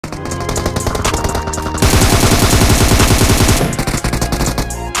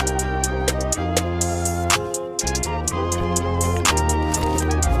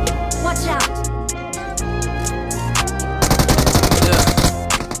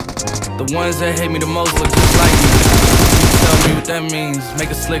The ones that hate me the most look just like me. You tell me what that means. Make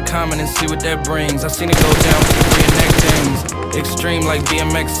a slick comment and see what that brings. I seen it go down, keep reenact things. Extreme like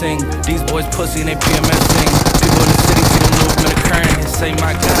BMXing. These boys pussy and they PMSing. People in the city see the movement occurring and say,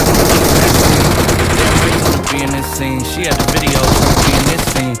 my God, I'm damn right you wanna be in this scene. She had the video, wanna be in this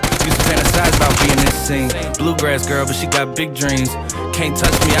scene. Used to fantasize about being in this scene. Bluegrass girl, but she got big dreams. Can't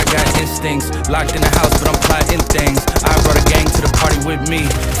touch me, I got instincts. Locked in the house, but I'm plotting things. I brought a gang to the party with me.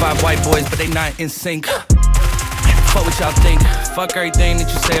 5 white boys, but they not in sync. Fuck what y'all think. Fuck everything that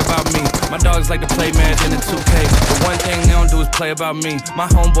you say about me. My dogs like to play Madden and 2K. The one thing they don't do is play about me. My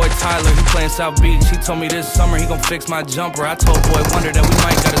homeboy Tyler, he playing South Beach. He told me this summer he gon' fix my jumper. I told Boy Wonder that we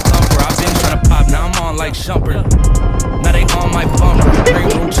might got a thumper. I've been tryna pop, now I'm on like Shumper. Now they on my bumper. Green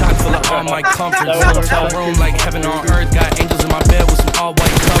room chock full of all my comforts. Hotel room like heaven on earth. Got angels in my bed with some all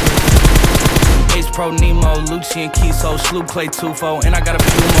white covers. Ace Pro Nemo, Lucci and Kiso, Sloop Clay Tufo, and I got a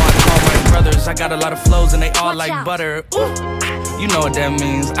few more I call my brothers. I got a lot of flows and they all like butter. Ooh, you know what that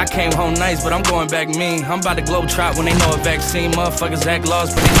means. I came home nice, but I'm going back mean. I'm about to globe trot when they know a vaccine. Motherfuckers act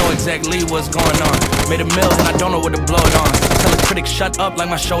lost, but they know exactly what's going on. Made a meal and I don't know what to blow it on. Tell a critic shut up like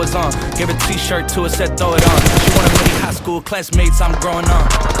my show is on. Give a t-shirt to her, said throw it on. She one of many high school classmates I'm growing on.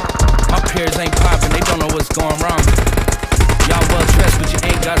 My peers ain't popping, they don't know what's going wrong. Y'all well dressed, but you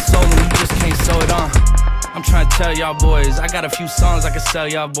ain't got soul and you just can't sew it on. I'm trying to tell y'all boys, I got a few songs I can sell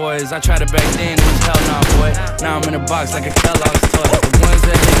y'all boys. I tried it back then, it was hell nah, boy. Now I'm in a box like a Kellogg's toy. The ones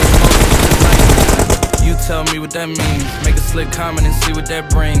that hate us most just like me. You tell me what that means. Make a slick comment and see what that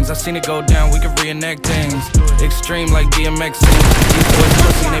brings. I seen it go down, we can reenact things. Extreme like BMXing. These boys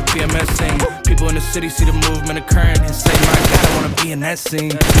pussy and they PMSing. People in the city see the movement occurring and say, my God, I wanna be in that scene.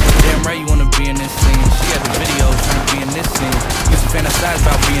 Damn right you wanna be in this scene. She had the video trying to be in this scene. Used to fantasize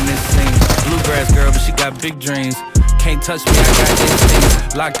about being in this scene. Bluegrass girl, but she got big dreams. Can't touch me, I got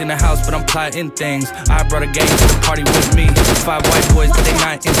instincts. Locked in the house, but I'm plotting things. I brought a gang to the party with me. 5 white boys, but they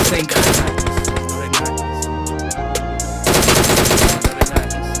not in sync.